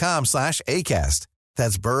burrow.com/ACAST.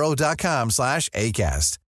 That's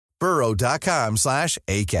burrow.com/ACAST.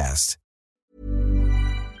 burrow.com/ACAST.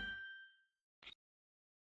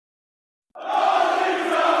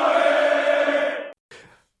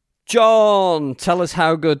 John, tell us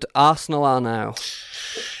how good Arsenal are now.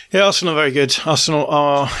 Yeah, Arsenal are very good. Arsenal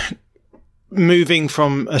are moving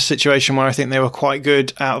from a situation where I think they were quite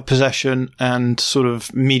good out of possession and sort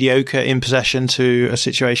of mediocre in possession to a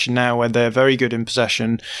situation now where they're very good in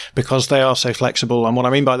possession because they are so flexible. And what I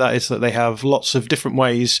mean by that is that they have lots of different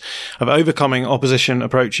ways of overcoming opposition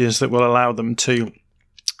approaches that will allow them to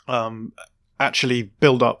actually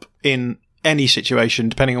build up in any situation,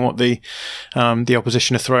 depending on what the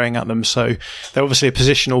opposition are throwing at them. So they're obviously a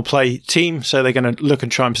positional play team, so they're going to look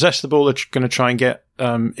and try and possess the ball. They're going to try and get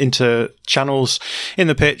into channels in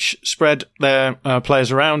the pitch, spread their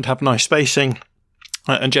players around, have nice spacing,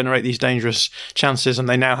 and generate these dangerous chances. And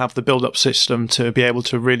they now have the build-up system to be able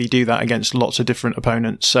to really do that against lots of different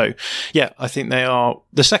opponents. So, yeah, I think they are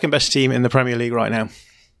the second best team in the Premier League right now.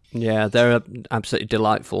 Yeah, they're absolutely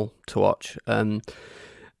delightful to watch.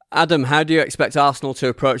 Adam, how do you expect Arsenal to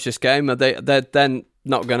approach this game? Are they're then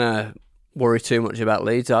not going to worry too much about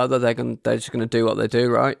Leeds, are they? They're just going to do what they do,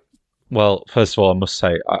 right? Well, first of all, I must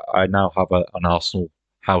say I now have an Arsenal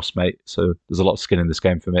housemate, so there's a lot of skin in this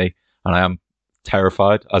game for me, and I am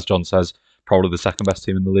terrified. As John says, probably the second best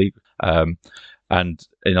team in the league. And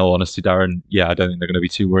in all honesty, Darren, yeah, I don't think they're going to be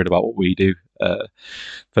too worried about what we do.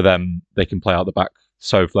 For them, they can play out the back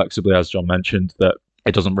so flexibly, as John mentioned, that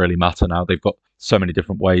it doesn't really matter now. They've got so many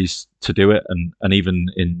different ways to do it. And even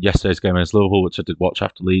in yesterday's game against Liverpool, which I did watch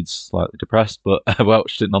after Leeds, slightly depressed, but I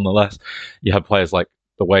watched it nonetheless, you had players like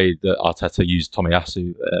the way that Arteta used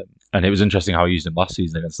Tomiyasu. And it was interesting how he used him last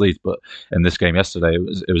season against Leeds. But in this game yesterday,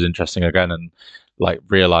 it was interesting again. And like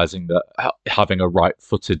realising that having a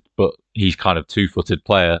right-footed, but he's kind of two-footed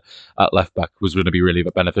player at left-back was going to be really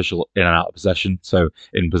beneficial in and out of possession. So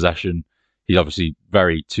in possession, he's obviously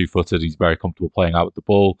very two-footed. He's very comfortable playing out with the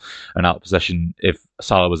ball. And out of possession, if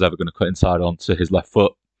Salah was ever going to cut inside onto his left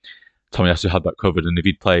foot, Tomiyasu had that covered. And if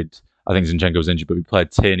he'd played, I think Zinchenko was injured, but we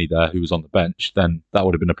played Tierney there, who was on the bench, then that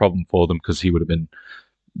would have been a problem for them because he would have been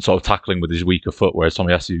sort of tackling with his weaker foot, whereas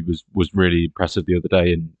Tomiyasu was really impressive the other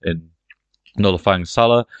day in nullifying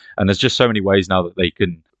Salah. And there's just so many ways now that they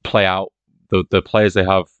can play out the players they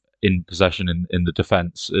have in possession in the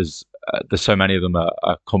defence. There's so many of them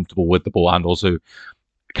are comfortable with the ball and also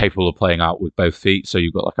capable of playing out with both feet. So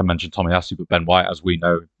you've got, like I mentioned, Tomiyasu, but Ben White, as we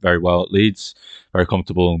know very well at Leeds, very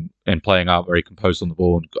comfortable in playing out, very composed on the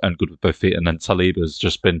ball and good with both feet. And then Saliba has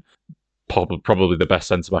just been probably the best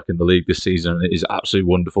centre-back in the league this season, and it is absolutely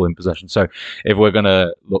wonderful in possession. So if we're going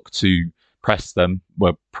to look to press them,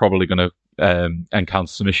 we're probably going to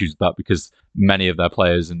encounter some issues with that because many of their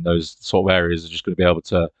players in those sort of areas are just going to be able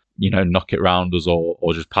to, knock it round us or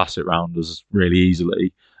just pass it round us really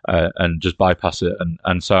easily and just bypass it.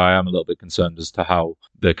 And so I am a little bit concerned as to how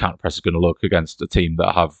the counter press is going to look against a team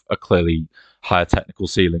that have a clearly higher technical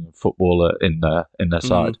ceiling of footballer in their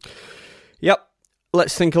side. Yep.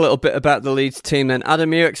 Let's think a little bit about the Leeds team then.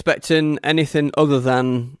 Adam, are you expecting anything other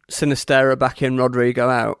than Sinisterra back in, Rodrigo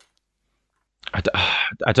out?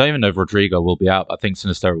 I don't even know if Rodrigo will be out. I think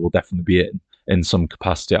Sinisterra will definitely be in some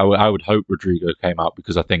capacity. I would hope Rodrigo came out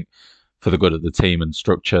because I think for the good of the team and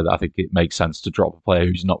structure, I think it makes sense to drop a player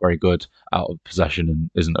who's not very good out of possession and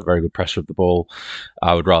isn't a very good pressure of the ball.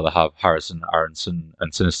 I would rather have Harrison, Aronson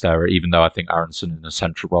and Sinisterra, even though I think Aronson in a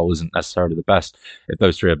central role isn't necessarily the best. If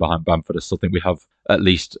those three are behind Bamford, I still think we have at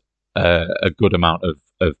least a good amount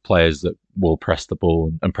of players that will press the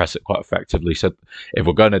ball and press it quite effectively. So if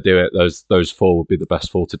we're going to do it, those four would be the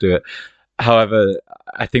best four to do it. However,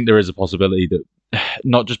 I think there is a possibility that,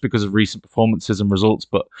 not just because of recent performances and results,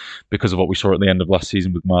 but because of what we saw at the end of last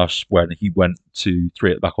season with Marsh, when he went to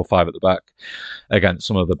 3 at the back or 5 at the back against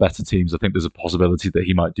some of the better teams, I think there's a possibility that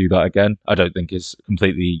he might do that again. I don't think it's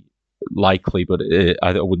completely likely, but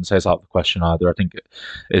I wouldn't say it's out of the question either. I think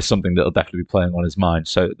it's something that'll definitely be playing on his mind.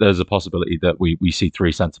 So there's a possibility that we see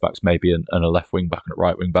 3 centre-backs maybe and a left wing-back and a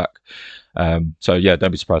right wing-back. So yeah,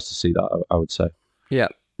 don't be surprised to see that, I would say. Yeah.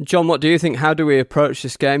 John, what do you think? How do we approach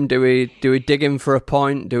this game? Do we dig in for a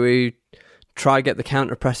point? Do we try get the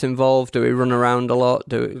counter press involved? Do we run around a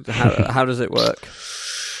lot? How does it work?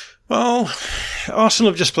 Well,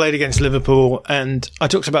 Arsenal have just played against Liverpool, and I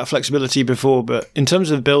talked about flexibility before, but in terms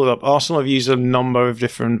of build-up, Arsenal have used a number of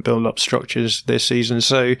different build-up structures this season.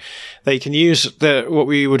 So they can use what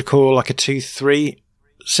we would call like a 2-3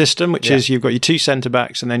 system, which is you've got your 2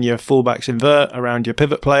 centre-backs and then your full-backs invert around your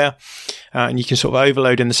pivot player, and you can sort of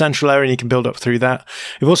overload in the central area and you can build up through that.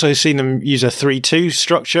 We've also seen them use a 3-2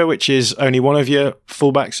 structure, which is only one of your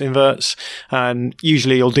full-backs inverts, and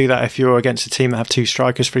usually you'll do that if you're against a team that have 2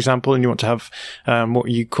 strikers, for example, and you want to have what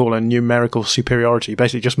you call a numerical superiority,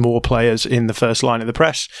 basically just more players in the first line of the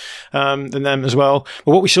press than them as well.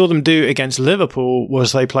 But what we saw them do against Liverpool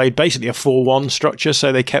was they played basically a 4-1 structure,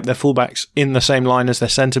 so they kept their full-backs in the same line as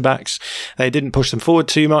their centre-backs. They didn't push them forward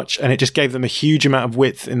too much, and it just gave them a huge amount of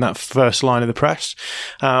width in that first line of the press.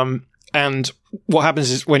 And what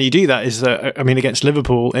happens is when you do that is that, I mean, against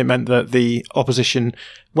Liverpool, it meant that the opposition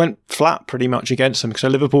went flat pretty much against them. So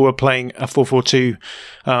Liverpool were playing a 4-4-2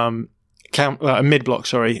 a mid block,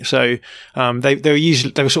 sorry. So they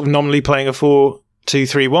were sort of nominally playing a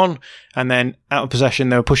 4-2-3-1, and then out of possession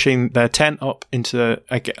they were pushing their 10 up into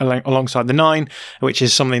alongside the 9, which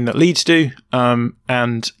is something that Leeds do.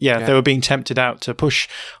 They were being tempted out to push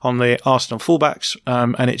on the Arsenal fullbacks,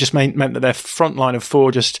 and it just meant that their front line of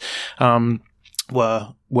 4 just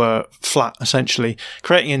were flat, essentially,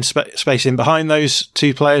 creating space in behind those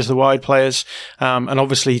 2 players, the wide players, and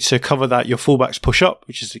obviously to cover that, your fullbacks push up,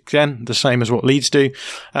 which is again the same as what Leeds do.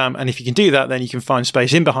 And if you can do that, then you can find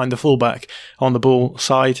space in behind the fullback on the ball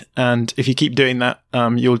side, and if you keep doing that,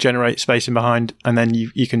 you'll generate space in behind, and then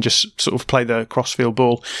you can just sort of play the crossfield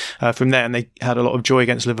ball from there. And they had a lot of joy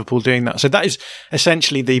against Liverpool doing that. So that is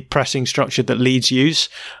essentially the pressing structure that Leeds use.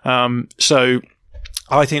 So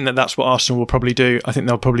I think that's what Arsenal will probably do. I think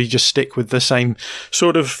they'll probably just stick with the same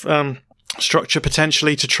sort of structure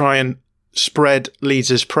potentially to try and spread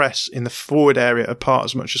Leeds' press in the forward area apart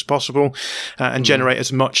as much as possible, and generate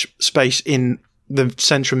as much space in the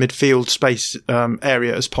central midfield space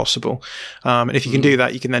area as possible. And if you can do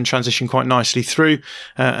that, you can then transition quite nicely through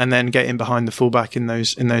and then get in behind the fullback in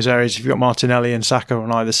those areas. If you've got Martinelli and Saka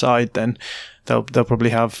on either side, then they'll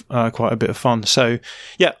probably have quite a bit of fun. So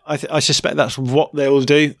yeah, I suspect that's what they will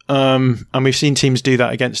do. And we've seen teams do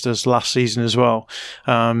that against us last season as well.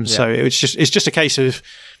 So it's just a case of,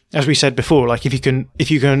 as we said before, like if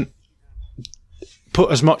you can put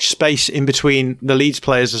as much space in between the Leeds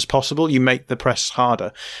players as possible, you make the press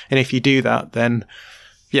harder. And if you do that, then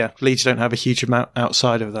Leeds don't have a huge amount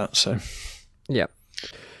outside of that. So yeah.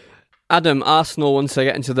 Adam, Arsenal, once they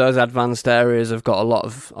get into those advanced areas, have got a lot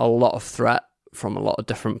of threat from a lot of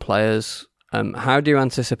different players. How do you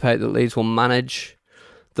anticipate that Leeds will manage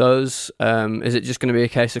those? Is it just going to be a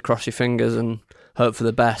case of cross your fingers and hope for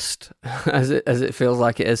the best, as it feels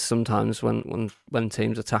like it is sometimes when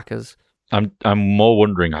teams attack us? I'm more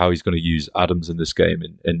wondering how he's going to use Adams in this game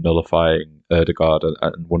in nullifying Ødegaard,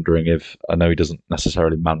 and wondering if, I know he doesn't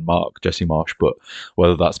necessarily man-mark Jesse Marsh, but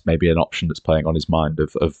whether that's maybe an option that's playing on his mind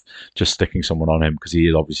of just sticking someone on him, because he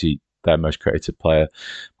is obviously their most creative player.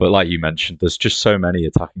 But like you mentioned, there's just so many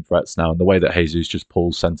attacking threats now, and the way that Jesus just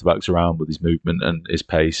pulls centre-backs around with his movement and his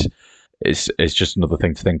pace, it's just another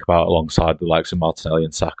thing to think about alongside the likes of Martinelli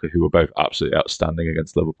and Saka, who were both absolutely outstanding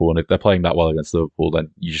against Liverpool. And if they're playing that well against Liverpool,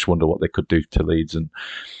 then you just wonder what they could do to Leeds. And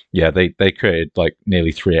yeah, they created like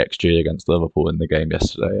nearly 3 XG against Liverpool in the game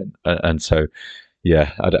yesterday. And so,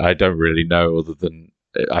 yeah, I don't really know, other than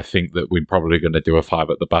I think that we're probably going to do a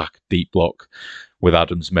 5 at the back deep block with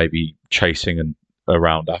Adams maybe chasing and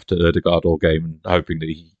around after Ødegaard all game, and hoping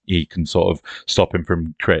that he can sort of stop him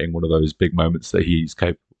from creating one of those big moments that he's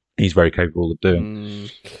very capable of doing.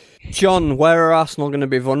 John, where are Arsenal going to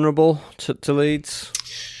be vulnerable to Leeds?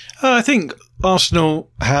 I think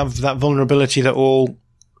Arsenal have that vulnerability that all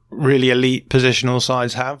really elite positional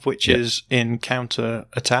sides have, which is in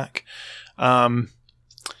counter-attack.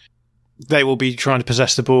 They will be trying to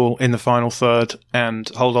possess the ball in the final third and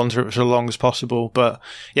hold on to it for as long as possible. But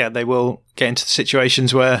yeah, they will get into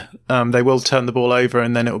situations where they will turn the ball over,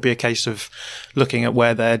 and then it will be a case of looking at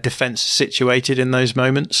where their defence is situated in those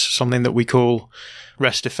moments, something that we call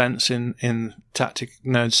rest defence in tactic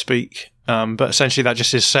nerd speak. But essentially that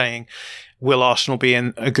just is saying, will Arsenal be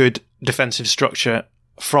in a good defensive structure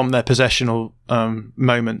from their possessional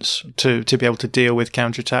moments to be able to deal with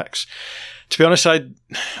counterattacks? To be honest, I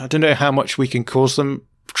don't know how much we can cause them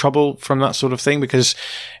trouble from that sort of thing, because,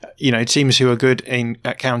 you know, teams who are good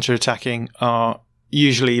at counter-attacking are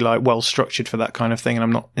usually like well structured for that kind of thing, and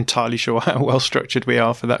I'm not entirely sure how well structured we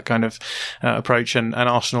are for that kind of approach. And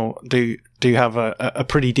Arsenal do have a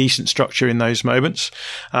pretty decent structure in those moments,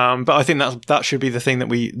 but I think that should be the thing that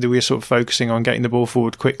we're sort of focusing on, getting the ball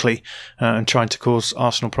forward quickly and trying to cause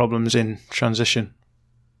Arsenal problems in transition.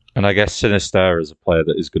 And I guess Sinisterra is a player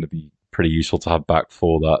that is going to be pretty useful to have back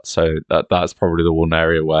for that. So that's probably the one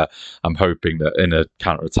area where I'm hoping that in a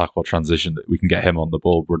counter-attack or transition that we can get him on the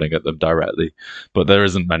ball running at them directly. But there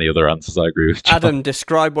isn't many other answers, I agree with John. Adam,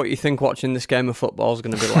 describe what you think watching this game of football is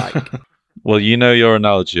going to be like. Well, you know your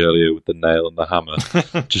analogy earlier with the nail and the hammer.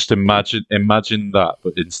 Just imagine that,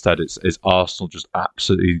 but instead it's Arsenal just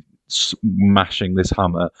absolutely smashing this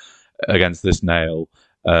hammer against this nail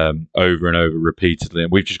over and over repeatedly,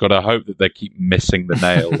 and we've just got to hope that they keep missing the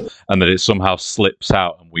nail and that it somehow slips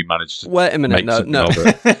out and we manage to wait a minute. No.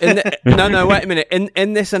 No, wait a minute.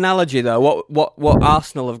 In this analogy though, what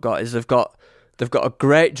Arsenal have got is they've got a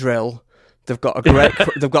great drill. They've got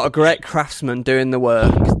a great craftsman doing the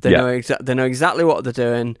work. They know exactly what they're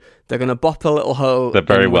doing. They're going to bop a little hole. They're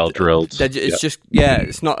very well drilled.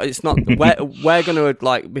 It's not. We're going to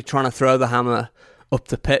like be trying to throw the hammer up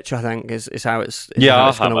the pitch, I think, is how it's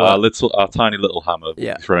our hammer, our tiny little hammer,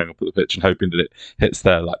 throwing up at the pitch and hoping that it hits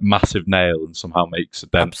their like massive nail and somehow makes a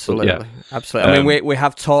dent. Absolutely. I mean, we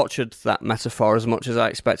have tortured that metaphor as much as I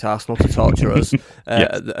expect Arsenal to torture us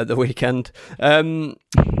at the weekend.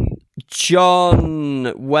 John,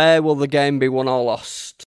 where will the game be won or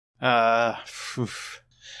lost?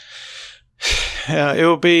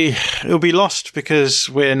 It'll be lost because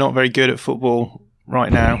we're not very good at football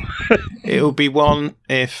right now. It'll be one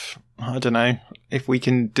if we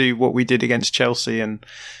can do what we did against Chelsea and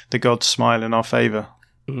the gods smile in our favour.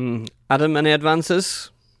 Adam, any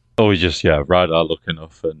advances? Oh, we just ride our luck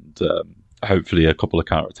enough, and hopefully a couple of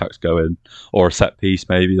counter-attacks go in, or a set piece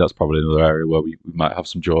maybe. That's probably another area where we might have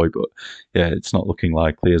some joy, but it's not looking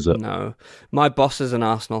likely, is it? No. My boss is an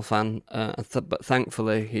Arsenal fan, but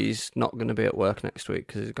thankfully he's not going to be at work next week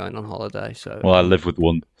because he's going on holiday. So, well, I live with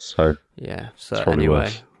one, so yeah. So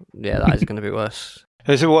anyway, that is going to be worse.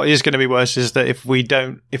 So what is going to be worse is that if we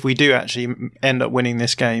do actually end up winning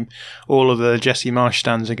this game, all of the Jesse Marsh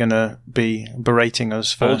stands are going to be berating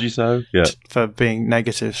us for being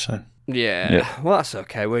negative. So. Yeah, well, that's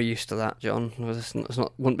okay. We're used to that, John.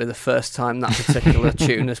 Wouldn't be the first time that particular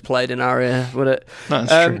tune has played in our ear, would it?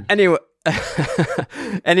 That's true.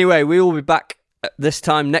 Anyway, we will be back this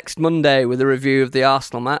time next Monday with a review of the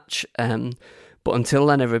Arsenal match. But until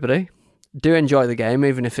then, everybody, do enjoy the game,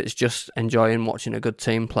 even if it's just enjoying watching a good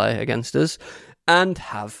team play against us. And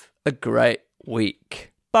have a great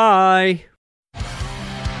week. Bye.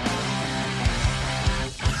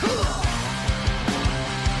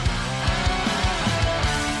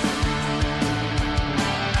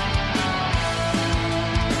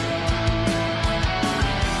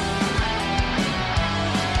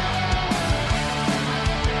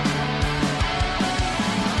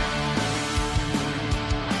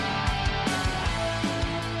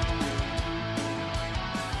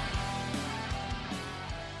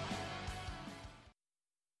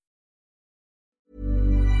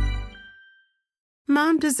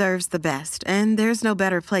 Mom deserves the best, and there's no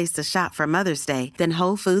better place to shop for Mother's Day than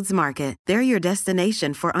Whole Foods Market. They're your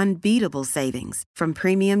destination for unbeatable savings, from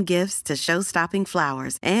premium gifts to show-stopping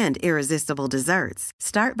flowers and irresistible desserts.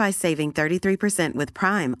 Start by saving 33% with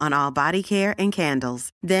Prime on all body care and candles.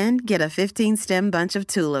 Then get a 15-stem bunch of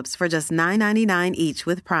tulips for just $9.99 each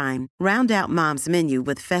with Prime. Round out Mom's menu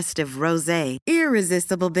with festive rosé,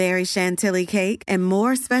 irresistible berry chantilly cake, and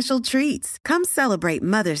more special treats. Come celebrate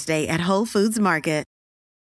Mother's Day at Whole Foods Market.